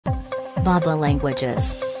bab.la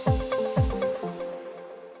languages.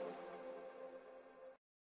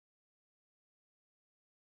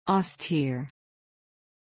 Austere.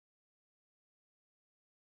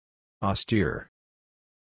 Austere.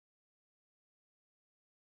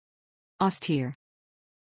 Austere.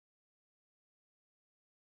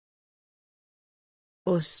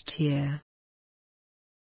 Austere.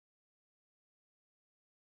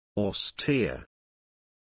 Austere.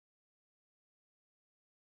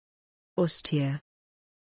 Austere.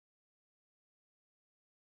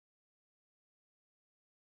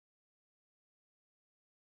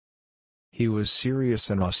 He was serious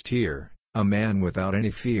and austere, a man without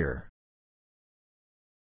any fear.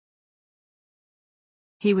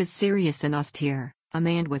 He was serious and austere, a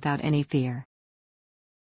man without any fear.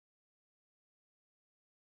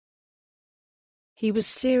 He was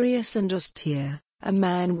serious and austere, a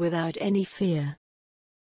man without any fear.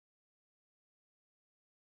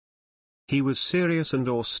 He was serious and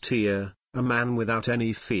austere, a man without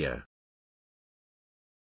any fear.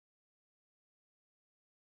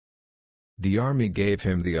 The army gave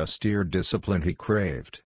him the austere discipline he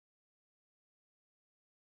craved.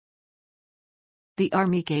 The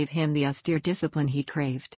army gave him the austere discipline he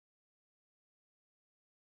craved.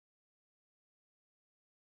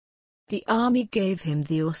 The army gave him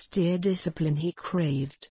the austere discipline he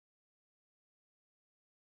craved.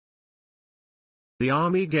 The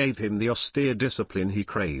army gave him the austere discipline he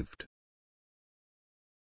craved.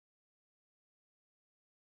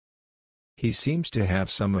 He seems to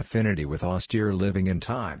have some affinity with austere living in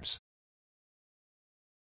times.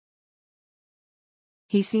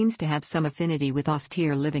 He seems to have some affinity with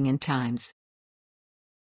austere living in times.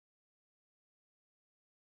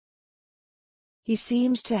 He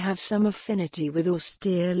seems to have some affinity with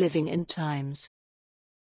austere living in times.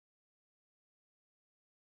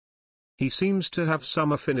 He seems to have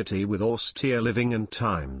some affinity with austere living and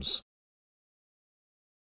times.